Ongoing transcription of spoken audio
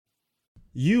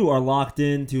You are locked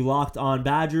in to Locked On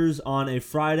Badgers on a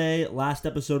Friday, last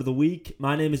episode of the week.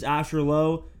 My name is Asher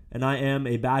Lowe, and I am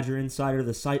a Badger insider,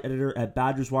 the site editor at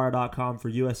BadgersWire.com for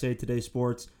USA Today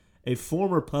Sports, a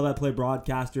former play-by-play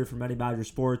broadcaster for many Badger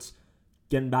sports.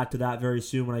 Getting back to that very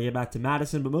soon when I get back to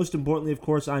Madison. But most importantly, of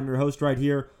course, I'm your host right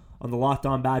here on the Locked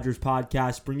On Badgers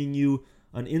podcast, bringing you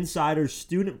an insider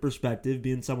student perspective,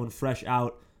 being someone fresh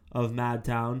out of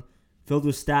Madtown, filled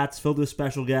with stats, filled with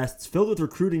special guests, filled with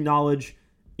recruiting knowledge,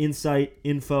 insight,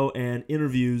 info, and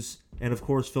interviews, and of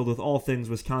course filled with all things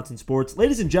Wisconsin sports.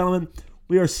 Ladies and gentlemen,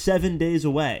 we are 7 days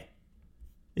away.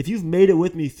 If you've made it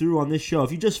with me through on this show,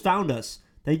 if you just found us,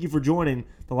 thank you for joining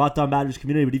the Locked On Badgers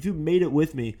community, but if you've made it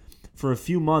with me for a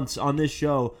few months on this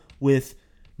show with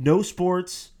no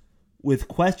sports, with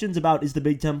questions about is the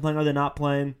Big Ten playing, are they not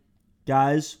playing,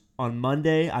 guys, on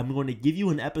Monday, I'm going to give you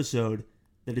an episode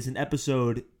that is an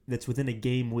episode that's within a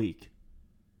game week.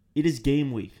 It is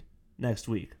game week next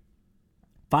week.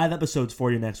 5 episodes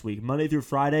for you next week, Monday through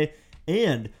Friday,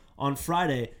 and on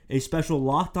Friday, a special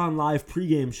Locked On Live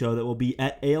pregame show that will be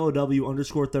at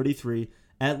ALW_33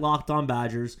 at Locked On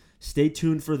Badgers. Stay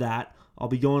tuned for that. I'll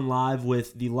be going live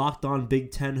with the Locked On Big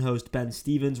Ten host, Ben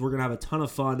Stevens. We're going to have a ton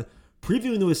of fun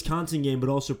previewing the Wisconsin game, but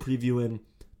also previewing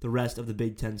the rest of the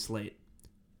Big Ten slate.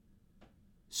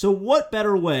 So what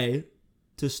better way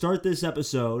to start this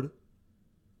episode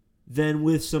than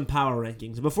with some power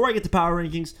rankings? And before I get to power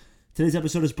rankings, today's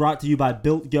episode is brought to you by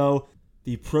Built Go,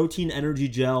 the protein energy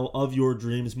gel of your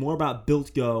dreams. More about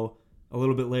Built Go a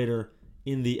little bit later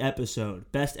in the episode.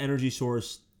 Best energy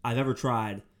source I've ever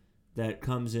tried that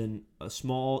comes in a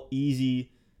small,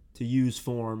 easy to use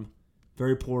form,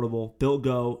 very portable.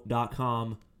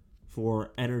 BuiltGo.com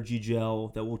for energy gel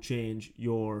that will change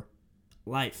your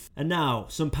life. And now,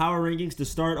 some power rankings to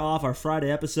start off our Friday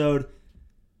episode.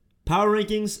 Power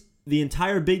rankings, the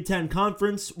entire Big Ten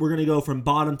Conference. We're going to go from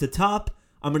bottom to top.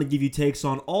 I'm going to give you takes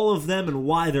on all of them and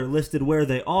why they're listed where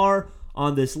they are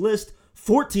on this list.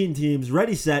 14 teams,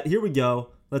 ready, set, here we go.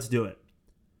 Let's do it.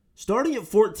 Starting at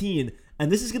 14,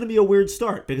 and this is going to be a weird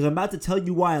start because I'm about to tell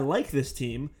you why I like this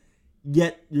team,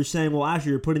 yet you're saying, well, Asher,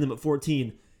 you're putting them at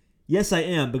 14. Yes, I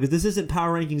am, because this isn't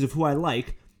power rankings of who I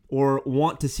like or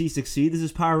want to see succeed. This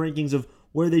is power rankings of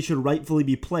where they should rightfully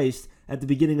be placed at the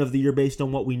beginning of the year based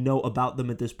on what we know about them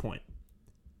at this point.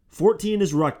 14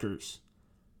 is Rutgers.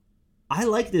 I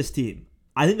like this team.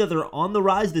 I think that they're on the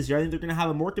rise this year. I think they're going to have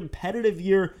a more competitive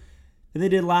year than they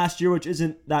did last year, which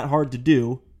isn't that hard to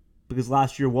do because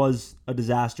last year was a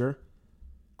disaster.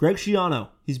 Greg Schiano,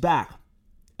 he's back.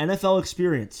 NFL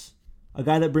experience. A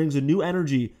guy that brings a new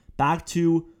energy back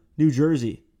to New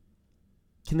Jersey.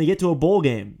 Can they get to a bowl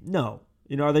game? No.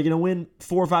 Are they going to win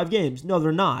 4 or 5 games? No,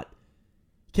 they're not.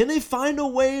 Can they find a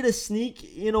way to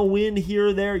sneak in a win here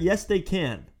or there? Yes, they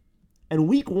can. And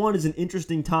week 1 is an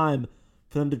interesting time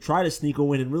for them to try to sneak a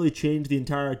win and really change the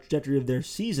entire trajectory of their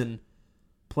season,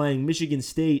 playing Michigan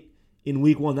State in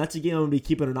week 1. That's a game I'm going to be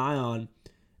keeping an eye on,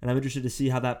 and I'm interested to see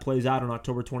how that plays out on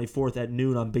October 24th at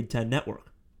noon on Big Ten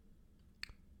Network.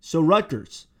 So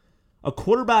Rutgers, a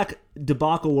quarterback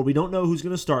debacle where we don't know who's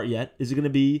going to start yet. Is it going to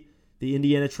be the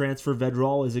Indiana transfer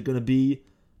Vedral? Is it going to be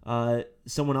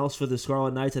someone else for the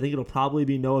Scarlet Knights? I think it'll probably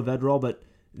be Noah Vedral, but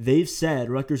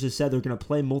Rutgers has said they're going to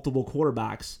play multiple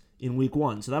quarterbacks in week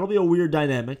 1. So that'll be a weird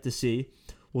dynamic to see.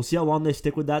 We'll see how long they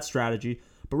stick with that strategy.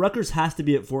 But Rutgers has to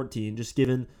be at 14, just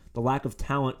given the lack of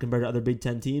talent compared to other Big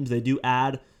Ten teams. They do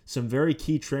add some very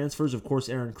key transfers. Of course,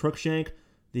 Aaron Cruikshank,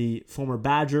 the former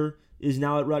Badger, is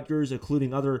now at Rutgers,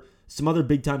 including some other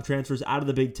big-time transfers out of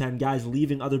the Big Ten, guys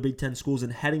leaving other Big Ten schools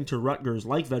and heading to Rutgers,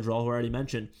 like Vedral, who I already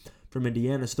mentioned, from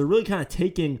Indiana. So they're really kind of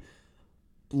taking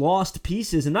lost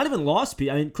pieces, and not even lost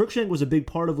pieces. I mean, Cruikshank was a big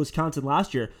part of Wisconsin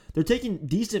last year. They're taking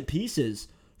decent pieces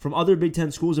from other Big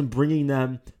Ten schools and bringing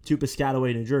them to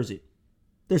Piscataway, New Jersey.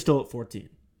 They're still at 14.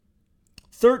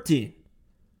 13,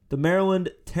 the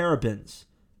Maryland Terrapins.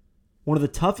 One of the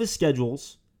toughest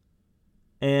schedules,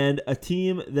 and a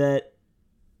team that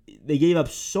they gave up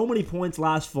so many points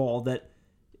last fall that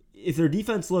if their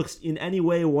defense looks in any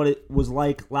way what it was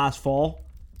like last fall,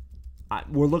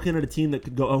 we're looking at a team that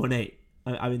could go 0-8.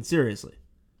 I mean, seriously.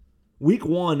 Week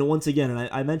 1, once again, and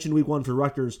I mentioned week 1 for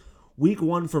Rutgers, week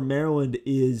 1 for Maryland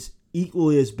is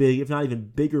equally as big, if not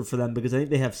even bigger for them, because I think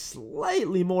they have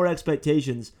slightly more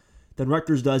expectations than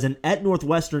Rutgers does. And at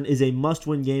Northwestern is a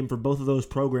must-win game for both of those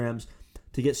programs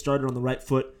to get started on the right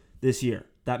foot this year.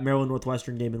 That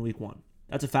Maryland-Northwestern game in week 1.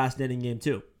 That's a fascinating game,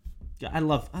 too. I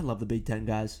love the Big Ten,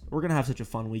 guys. We're going to have such a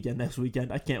fun weekend next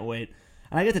weekend. I can't wait.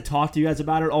 And I get to talk to you guys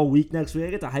about it all week next week. I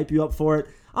get to hype you up for it.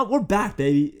 We're back,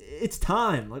 baby. It's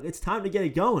time. It's time to get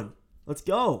it going. Let's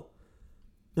go.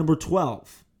 Number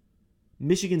 12,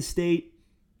 Michigan State,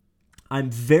 I'm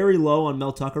very low on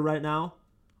Mel Tucker right now.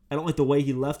 I don't like the way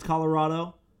he left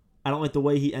Colorado. I don't like the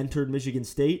way he entered Michigan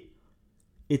State.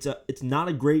 It's not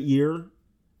a great year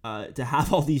to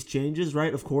have all these changes,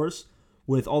 right? Of course,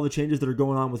 with all the changes that are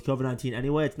going on with COVID-19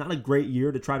 anyway, it's not a great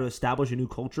year to try to establish a new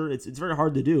culture. It's very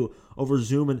hard to do over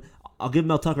Zoom, and I'll give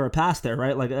Mel Tucker a pass there,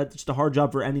 right? Like, that's just a hard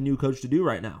job for any new coach to do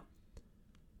right now.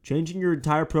 Changing your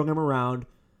entire program around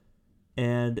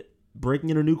and breaking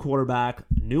in a new quarterback,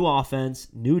 new offense,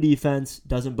 new defense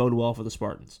doesn't bode well for the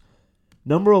Spartans.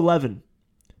 Number 11,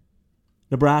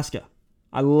 Nebraska.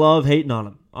 I love hating on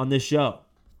them on this show.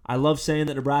 I love saying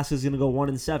that Nebraska is going to go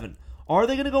 1-7. Are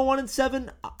they going to go 1-7?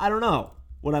 I don't know.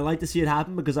 Would I like to see it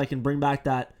happen because I can bring back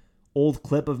that old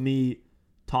clip of me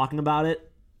talking about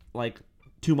it like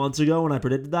 2 months ago when I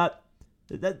predicted that?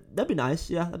 That'd be nice.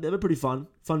 Yeah, that'd be pretty fun.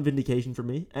 Fun vindication for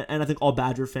me. And I think all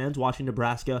Badger fans watching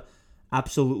Nebraska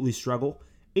absolutely struggle.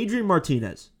 Adrian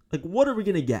Martinez. Like, what are we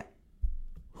going to get?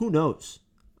 Who knows?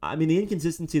 I mean, the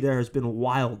inconsistency there has been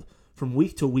wild from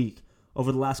week to week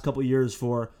over the last couple of years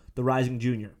for the rising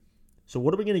junior. So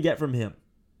what are we going to get from him?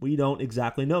 We don't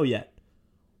exactly know yet.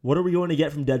 What are we going to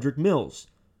get from Dedrick Mills?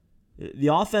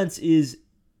 The offense is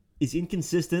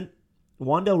inconsistent.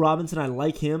 Wan'Dale Robinson, I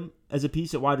like him as a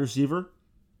piece at wide receiver.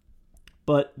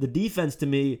 But the defense, to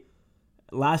me,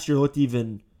 last year looked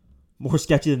even more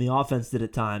sketchy than the offense did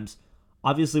at times.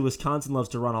 Obviously, Wisconsin loves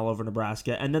to run all over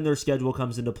Nebraska, and then their schedule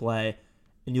comes into play,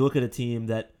 and you look at a team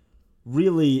that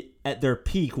really, at their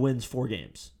peak, wins 4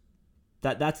 games.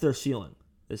 That's their ceiling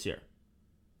this year.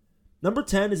 Number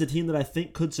 10 is a team that I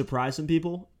think could surprise some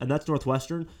people, and that's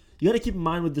Northwestern. You got to keep in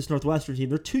mind with this Northwestern team,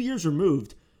 they're 2 years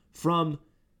removed from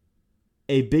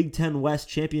a Big Ten West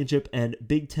championship and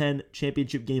Big Ten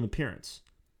championship game appearance.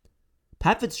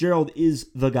 Pat Fitzgerald is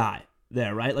the guy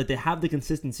there, right? Like, they have the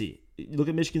consistency. You look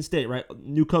at Michigan State, right?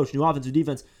 New coach, new offense, new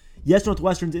defense. Yes,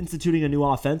 Northwestern's instituting a new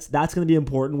offense. That's going to be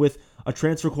important with a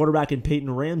transfer quarterback in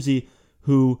Peyton Ramsey,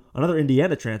 who, another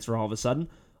Indiana transfer all of a sudden.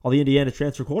 All the Indiana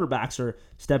transfer quarterbacks are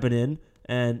stepping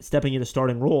into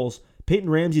starting roles. Peyton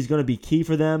Ramsey is going to be key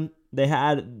for them. They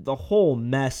had the whole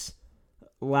mess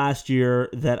last year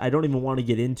that I don't even want to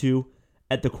get into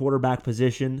at the quarterback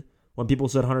position when people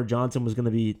said Hunter Johnson was going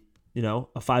to be,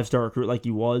 a 5-star recruit like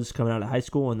he was coming out of high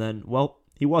school, and then, well,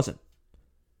 he wasn't.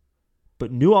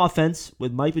 But new offense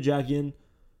with Mike Bajakian,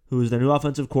 who is their new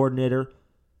offensive coordinator,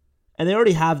 and they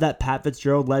already have that Pat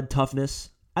Fitzgerald-led toughness.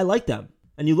 I like them.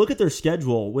 And you look at their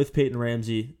schedule with Peyton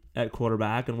Ramsey at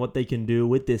quarterback and what they can do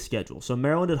with this schedule. So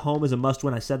Maryland at home is a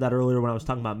must-win. I said that earlier when I was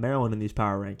talking about Maryland in these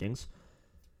power rankings.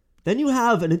 Then you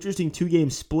have an interesting 2-game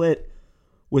split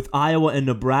with Iowa and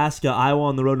Nebraska. Iowa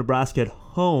on the road, Nebraska at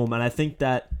home. And I think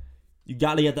that you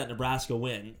got to get that Nebraska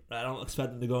win. I don't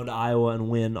expect them to go into Iowa and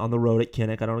win on the road at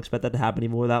Kinnick. I don't expect that to happen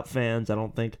even without fans. I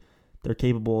don't think they're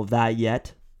capable of that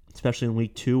yet, especially in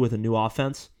week 2 with a new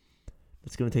offense.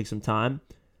 It's going to take some time.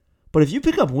 But if you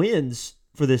pick up wins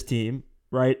for this team,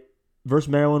 right, versus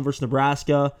Maryland, versus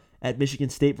Nebraska, at Michigan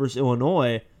State versus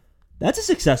Illinois, that's a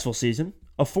successful season.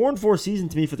 A 4-4 season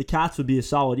to me for the Cats would be a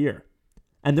solid year.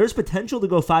 And there's potential to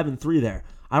go 5-3 there.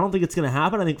 I don't think it's going to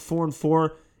happen. I think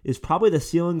 4-4 is probably the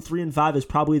ceiling. 3-5 is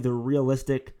probably the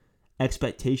realistic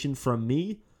expectation from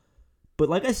me. But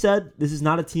like I said, this is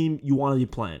not a team you want to be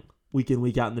playing week in,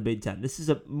 week out in the Big Ten. This is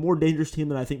a more dangerous team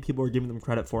than I think people are giving them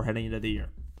credit for heading into the year.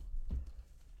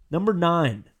 Number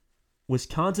 9,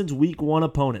 Wisconsin's week 1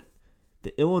 opponent,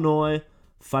 the Illinois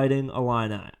Fighting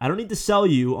Illini. I don't need to sell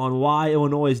you on why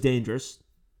Illinois is dangerous,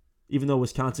 even though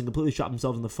Wisconsin completely shot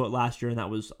themselves in the foot last year, and that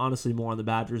was honestly more on the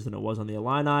Badgers than it was on the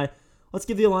Illini. Let's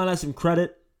give the Illini some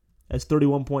credit as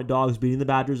 31-point dogs beating the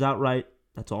Badgers outright.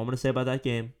 That's all I'm going to say about that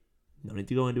game. No need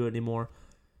to go into it anymore.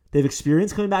 They've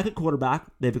experience coming back at quarterback.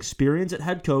 They've experience at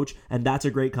head coach, and that's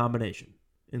a great combination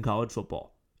in college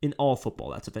football. In all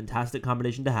football, that's a fantastic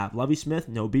combination to have. Lovie Smith,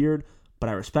 no beard, but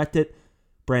I respect it.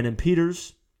 Brandon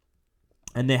Peters,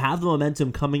 and they have the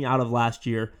momentum coming out of last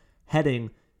year, heading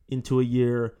into a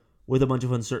year with a bunch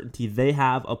of uncertainty. They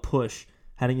have a push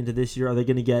heading into this year. Are they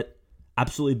going to get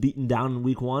absolutely beaten down in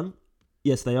week 1?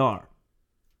 Yes, they are.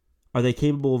 Are they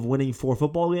capable of winning 4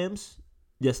 football games?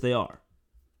 Yes, they are.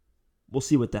 We'll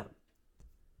see with them.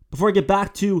 Before I get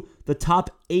back to the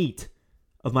top 8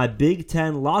 of my Big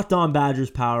Ten Locked On Badgers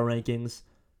power rankings,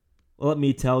 let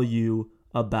me tell you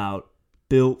about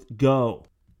Built Go.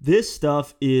 This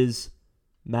stuff is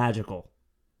magical.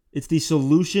 It's the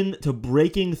solution to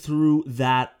breaking through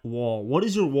that wall. What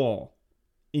is your wall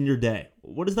in your day?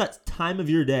 What is that time of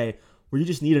your day where you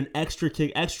just need an extra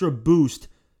kick, extra boost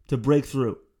to break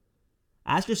through?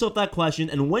 Ask yourself that question,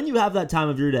 and when you have that time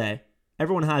of your day,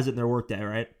 everyone has it in their workday,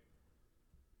 right?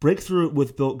 Break through it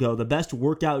with Built Go, the best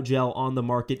workout gel on the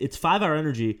market. It's 5-hour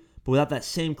energy, but without that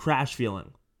same crash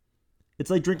feeling.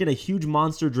 It's like drinking a huge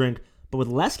monster drink, but with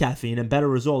less caffeine and better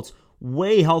results.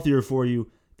 Way healthier for you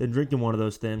than drinking one of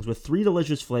those things. With 3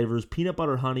 delicious flavors, peanut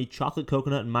butter honey, chocolate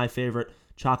coconut, and my favorite,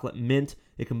 chocolate mint.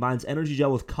 It combines energy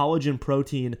gel with collagen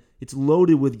protein. It's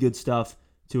loaded with good stuff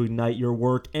to ignite your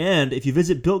work. And if you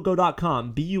visit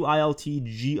BuiltGo.com,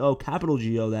 BUILTGO, capital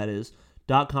G-O that is,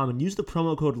 .com, and use the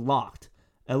promo code LOCKED,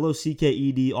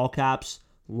 LOCKED, all caps,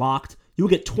 LOCKED, you will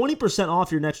get 20%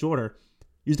 off your next order.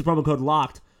 Use the promo code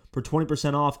LOCKED for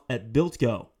 20% off at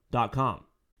BuiltGo.com.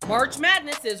 March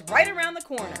Madness is right around the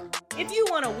corner. If you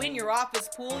want to win your office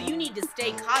pool, you need to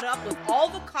stay caught up with all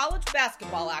the college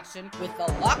basketball action with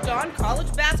the Locked On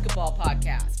College Basketball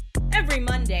Podcast. Every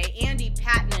Monday, Andy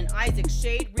Patton and Isaac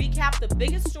Shade recap the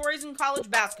biggest stories in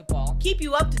college basketball, keep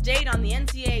you up to date on the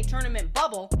NCAA tournament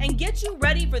bubble, and get you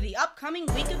ready for the upcoming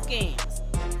week of games.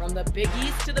 From the Big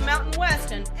East to the Mountain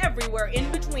West and everywhere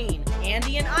in between,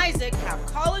 Andy and Isaac have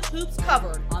college hoops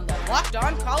covered on the Locked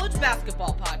On College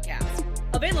Basketball Podcast.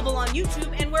 Available on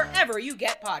YouTube and wherever you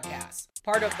get podcasts.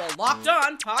 Part of the Locked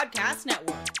On Podcast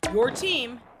Network. Your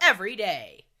team every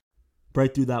day.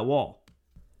 Break through that wall.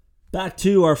 Back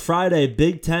to our Friday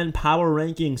Big Ten Power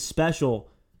Ranking special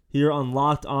here on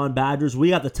Locked On Badgers.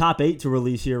 We got the top 8 to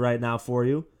release here right now for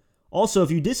you. Also,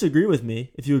 if you disagree with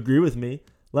me, if you agree with me,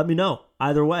 let me know.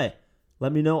 Either way,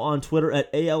 let me know on Twitter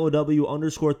at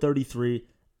ALOW_33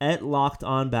 at Locked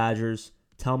On Badgers.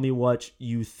 Tell me what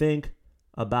you think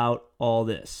about all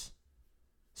this.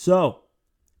 So,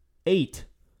 8.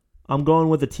 I'm going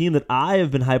with a team that I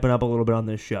have been hyping up a little bit on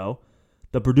this show.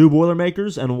 The Purdue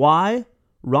Boilermakers. And why?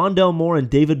 Rondale Moore and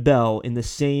David Bell in the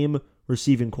same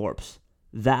receiving corps.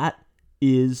 That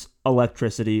is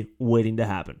electricity waiting to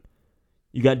happen.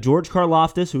 You got George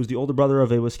Karlaftis, who's the older brother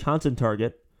of a Wisconsin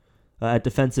target at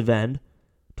defensive end.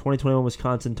 2021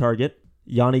 Wisconsin target.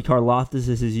 Yanni Karlaftis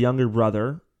is his younger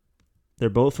brother. They're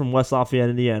both from West Lafayette,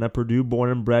 Indiana, Purdue born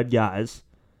and bred guys.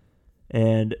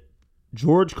 And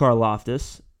George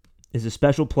Karlaftis is a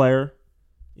special player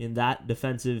in that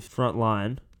defensive front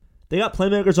line. They got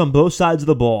playmakers on both sides of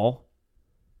the ball.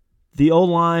 The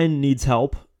O-line needs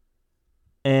help.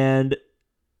 And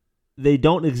they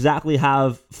don't exactly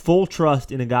have full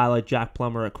trust in a guy like Jack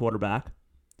Plummer at quarterback.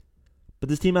 But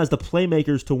this team has the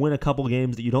playmakers to win a couple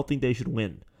games that you don't think they should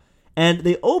win. And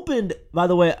they opened, by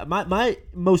the way, my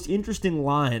most interesting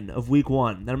line of week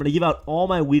 1. And I'm going to give out all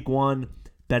my week 1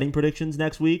 betting predictions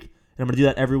next week. And I'm going to do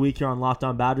that every week here on Locked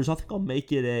On Badgers. I think I'll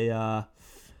make it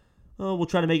we'll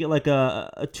try to make it like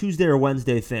a Tuesday or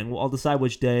Wednesday thing. I'll decide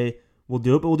which day we'll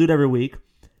do it, but we'll do it every week.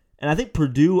 And I think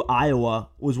Purdue, Iowa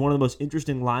was one of the most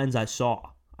interesting lines I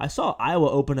saw. I saw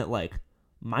Iowa open at like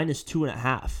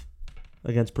 -2.5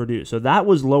 against Purdue. So that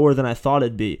was lower than I thought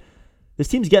it'd be. This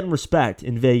team's getting respect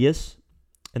in Vegas,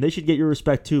 and they should get your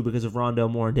respect too because of Rondale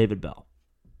Moore and David Bell.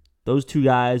 Those two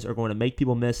guys are going to make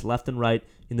people miss left and right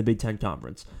in the Big Ten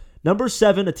Conference. Number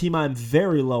 7, a team I'm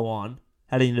very low on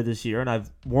heading into this year, and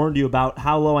I've warned you about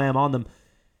how low I am on them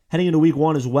heading into week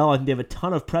 1 as well. I think they have a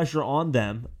ton of pressure on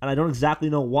them, and I don't exactly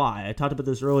know why. I talked about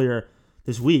this earlier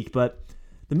this week, but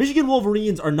the Michigan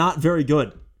Wolverines are not very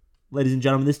good, ladies and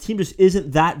gentlemen. This team just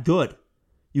isn't that good.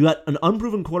 You got an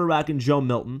unproven quarterback in Joe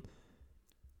Milton.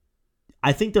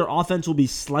 I think their offense will be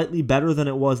slightly better than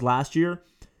it was last year.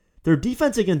 Their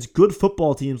defense against good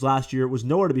football teams last year was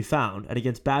nowhere to be found, and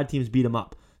against bad teams beat them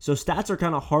up. So stats are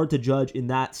kind of hard to judge in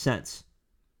that sense.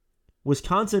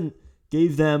 Wisconsin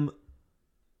gave them,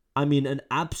 an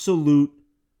absolute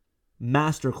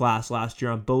masterclass last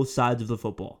year on both sides of the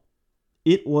football.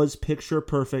 It was picture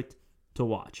perfect to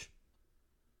watch.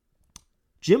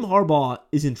 Jim Harbaugh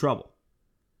is in trouble.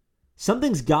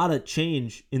 Something's got to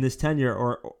change in this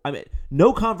tenure,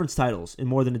 no conference titles in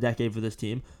more than a decade for this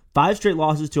team. 5 straight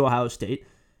losses to Ohio State,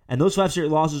 and those 5 straight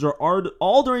losses are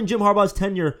all during Jim Harbaugh's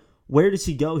tenure. Where does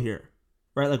he go here?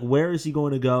 Right? Like, where is he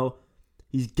going to go?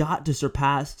 He's got to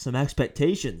surpass some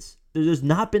expectations. There's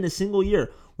not been a single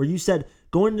year where you said,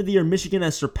 going into the year, Michigan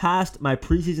has surpassed my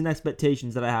preseason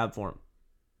expectations that I have for him.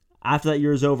 After that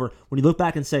year is over, when you look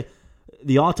back and say,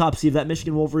 the autopsy of that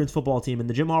Michigan Wolverines football team in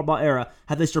the Jim Harbaugh era,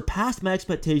 have they surpassed my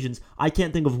expectations? I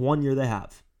can't think of one year they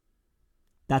have.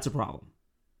 That's a problem.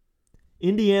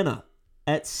 Indiana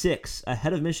at 6,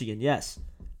 ahead of Michigan. Yes,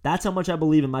 that's how much I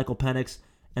believe in Michael Penix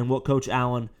and what Coach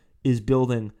Allen is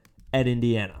building at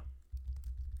Indiana.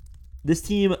 This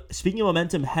team, speaking of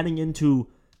momentum heading into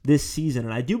this season,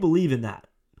 and I do believe in that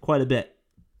quite a bit.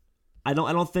 I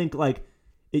don't think like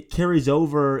it carries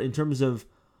over in terms of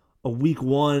a week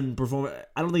 1 performance.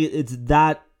 I don't think it's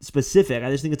that specific. I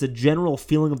just think it's a general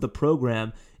feeling of the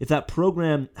program. If that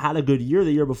program had a good year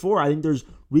the year before, I think there's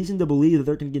reason to believe that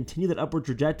they're going to continue that upward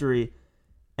trajectory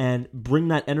and bring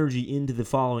that energy into the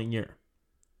following year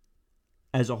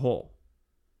as a whole.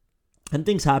 And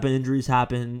things happen, injuries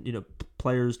happen,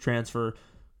 players transfer,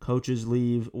 coaches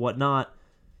leave, whatnot.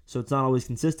 So it's not always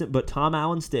consistent, but Tom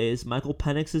Allen stays. Michael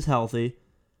Penix is healthy.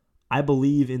 I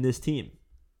believe in this team.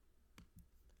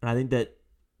 And I think that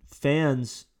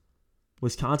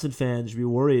Wisconsin fans should be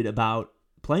worried about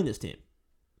playing this team.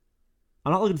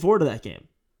 I'm not looking forward to that game.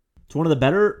 It's one of the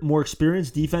better, more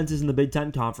experienced defenses in the Big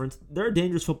Ten Conference. They're a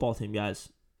dangerous football team, guys.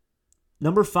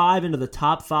 Number 5 into the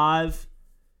top 5.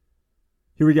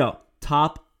 Here we go.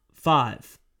 Top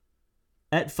 5.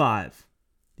 At 5,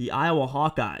 the Iowa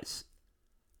Hawkeyes.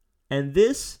 And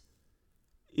this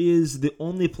is the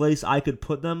only place I could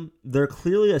put them. They're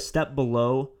clearly a step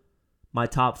below my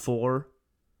top 4.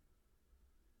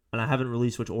 And I haven't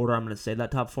released which order I'm going to say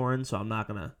that top 4 in, so I'm not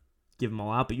going to give them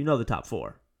all out. But you know the top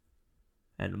 4.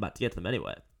 And I'm about to get to them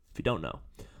anyway, if you don't know.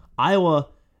 Iowa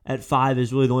at 5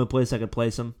 is really the only place I could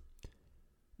place them.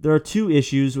 There are 2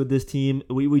 issues with this team.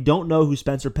 We don't know who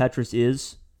Spencer Petras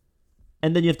is.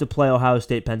 And then you have to play Ohio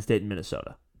State, Penn State, and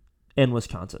Minnesota. And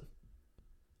Wisconsin.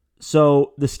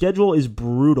 So the schedule is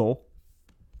brutal.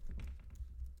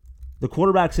 The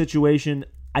quarterback situation,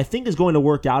 I think, is going to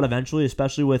work out eventually,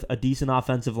 especially with a decent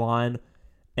offensive line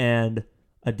and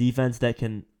a defense that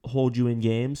can hold you in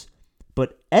games.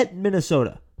 But at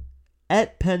Minnesota,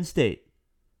 at Penn State,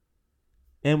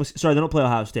 and they don't play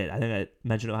Ohio State. I think I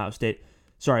mentioned Ohio State.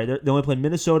 Sorry, they only play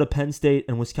Minnesota, Penn State,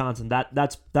 and Wisconsin.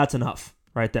 That's enough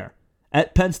right there.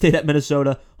 At Penn State, at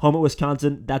Minnesota, home at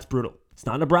Wisconsin, that's brutal. It's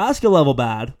not Nebraska level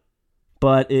bad,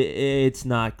 but it's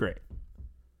not great.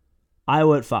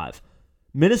 Iowa at 5.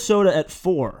 Minnesota at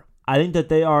 4. I think that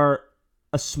they are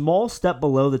a small step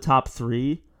below the top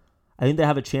 3. I think they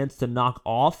have a chance to knock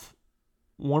off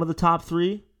one of the top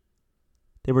 3.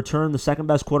 They return the second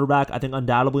best quarterback, I think,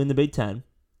 undoubtedly in the Big Ten.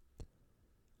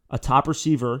 A top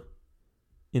receiver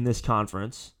in this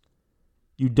conference.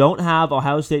 You don't have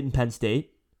Ohio State and Penn State.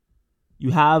 You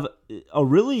have a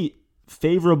really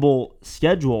favorable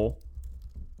schedule,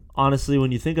 honestly,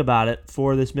 when you think about it,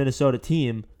 for this Minnesota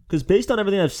team. Because based on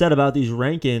everything I've said about these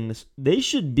rankings, they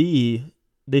should be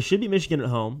Michigan at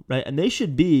home, right? And they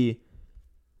should be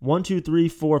 1, 2, 3,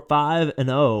 4,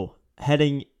 5-0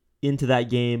 heading into that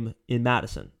game in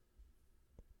Madison.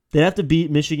 They'd have to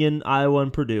beat Michigan, Iowa,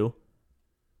 and Purdue.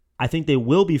 I think they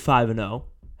will be 5-0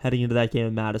 heading into that game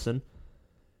in Madison.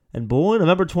 And boy,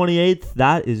 November 28th,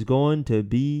 that is going to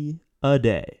be a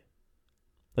day.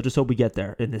 Let's just hope we get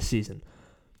there in this season.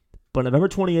 But November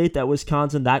 28th at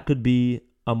Wisconsin, that could be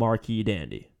a marquee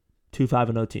dandy. 2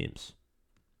 5-0 teams.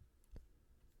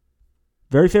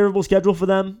 Very favorable schedule for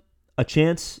them. A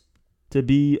chance to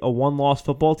be a one-loss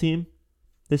football team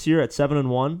this year at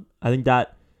 7-1. I think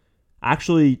that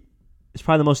actually is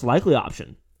probably the most likely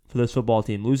option for this football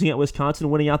team. Losing at Wisconsin,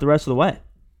 winning out the rest of the way.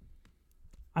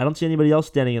 I don't see anybody else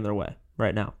standing in their way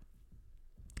right now.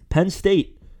 Penn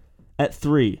State at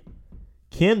 3.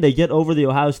 Can they get over the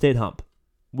Ohio State hump?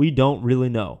 We don't really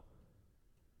know.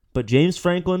 But James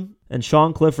Franklin and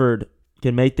Sean Clifford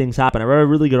can make things happen. I read a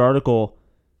really good article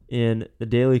in the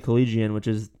Daily Collegian, which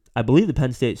is, I believe, the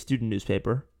Penn State student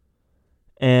newspaper,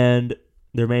 and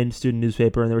their main student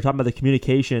newspaper, and they were talking about the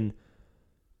communication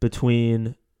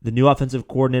between the new offensive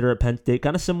coordinator at Penn State,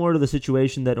 kind of similar to the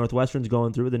situation that Northwestern's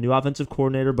going through, the new offensive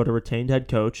coordinator, but a retained head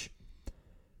coach.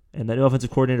 And that new offensive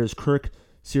coordinator is Kirk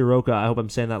Ciarrocca. I hope I'm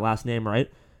saying that last name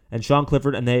right. And Sean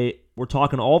Clifford, and they were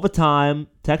talking all the time,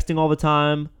 texting all the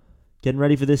time, getting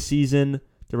ready for this season.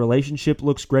 The relationship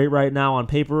looks great right now on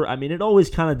paper. I mean, it always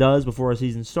kind of does before a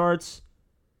season starts.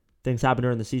 Things happen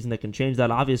during the season that can change that,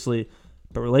 obviously.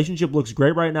 But relationship looks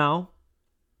great right now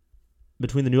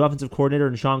between the new offensive coordinator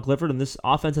and Sean Clifford, and this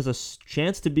offense has a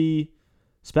chance to be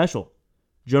special.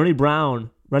 Journey Brown,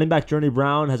 running back Journey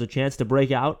Brown, has a chance to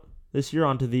break out this year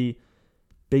onto the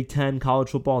Big Ten college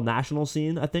football national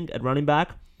scene, I think, at running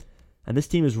back. And this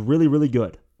team is really, really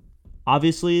good.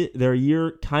 Obviously, their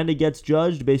year kind of gets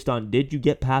judged based on, did you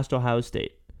get past Ohio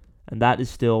State? And that is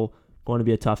still going to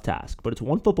be a tough task. But it's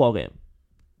one football game.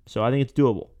 So I think it's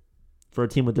doable for a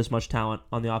team with this much talent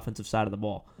on the offensive side of the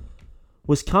ball.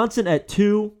 Wisconsin at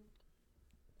 2.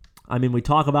 I mean, we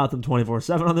talk about them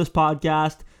 24/7 on this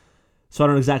podcast, so I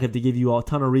don't exactly have to give you a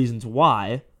ton of reasons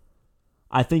why.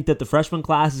 I think that the freshman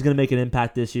class is going to make an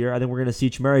impact this year. I think we're going to see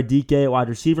Chimere Dike at wide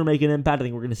receiver make an impact. I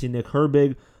think we're going to see Nick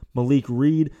Herbig, Malik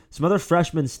Reed, some other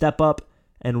freshmen step up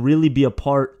and really be a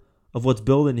part of what's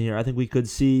building here. I think we could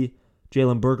see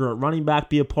Jalen Berger at running back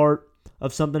be a part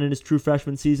of something in his true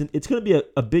freshman season. It's going to be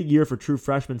a big year for true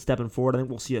freshmen stepping forward. I think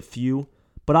we'll see a few.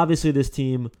 But obviously this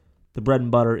team, the bread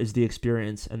and butter is the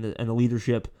experience and the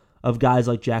leadership of guys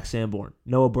like Jack Sanborn,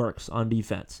 Noah Burks on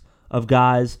defense, of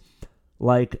guys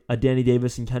like a Danny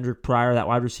Davis and Kendrick Pryor, that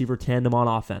wide receiver tandem on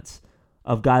offense,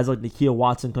 of guys like Nakia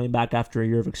Watson coming back after a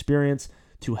year of experience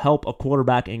to help a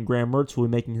quarterback in Graham Mertz, who will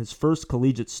be making his first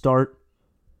collegiate start.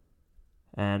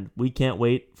 And we can't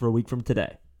wait for a week from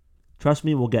today. Trust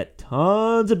me, we'll get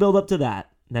tons of build-up to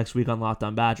that next week on Locked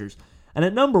On Badgers. And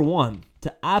at number one,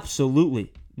 to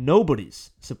absolutely nobody's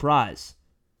surprise,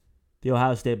 the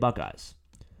Ohio State Buckeyes.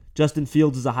 Justin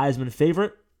Fields is a Heisman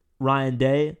favorite. Ryan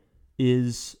Day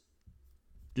is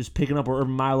just picking up where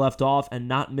Urban Meyer left off and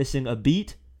not missing a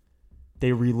beat.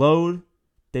 They reload.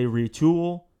 They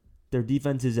retool. Their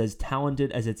defense is as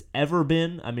talented as it's ever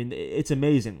been. I mean, it's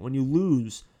amazing. When you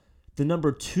lose the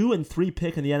number 2 and 3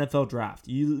 pick in the NFL draft,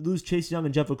 you lose Chase Young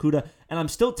and Jeff Okudah, and I'm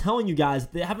still telling you guys,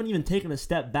 they haven't even taken a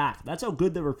step back. That's how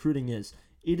good their recruiting is.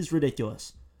 It is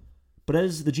ridiculous. But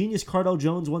as the genius Cardell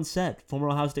Jones once said, former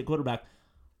Ohio State quarterback,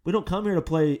 we don't come here to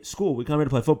play school. We come here to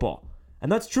play football.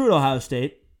 And that's true at Ohio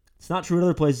State. It's not true at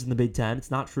other places in the Big Ten.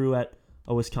 It's not true at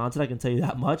Wisconsin. I can tell you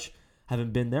that much.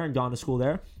 Haven't been there and gone to school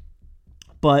there.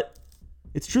 But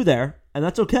it's true there, and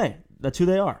that's okay. That's who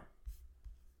they are.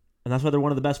 And that's why they're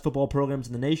one of the best football programs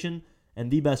in the nation and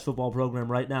the best football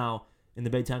program right now in the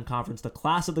Big Ten Conference. The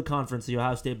class of the conference, the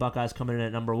Ohio State Buckeyes, coming in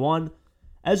at number 1.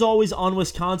 As always, on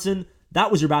Wisconsin,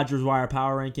 that was your Badgers Wire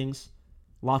Power Rankings.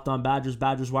 Locked On Badgers,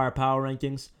 Badgers Wire Power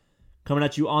Rankings. Coming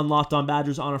at you on Locked On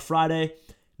Badgers on a Friday.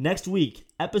 Next week,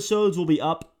 episodes will be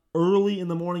up early in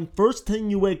the morning. First thing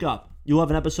you wake up, you'll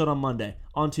have an episode on Monday,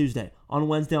 on Tuesday, on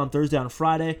Wednesday, on Thursday, on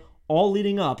Friday, all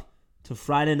leading up to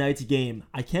Friday night's game.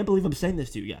 I can't believe I'm saying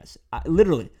this to you guys.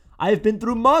 I have been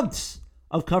through months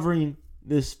of covering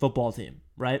this football team,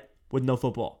 right, with no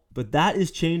football. But that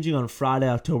is changing on Friday,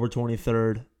 October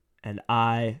 23rd, and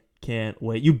I can't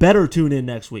wait. You better tune in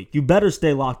next week. You better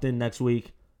stay locked in next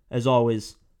week, as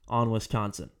always, on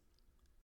Wisconsin.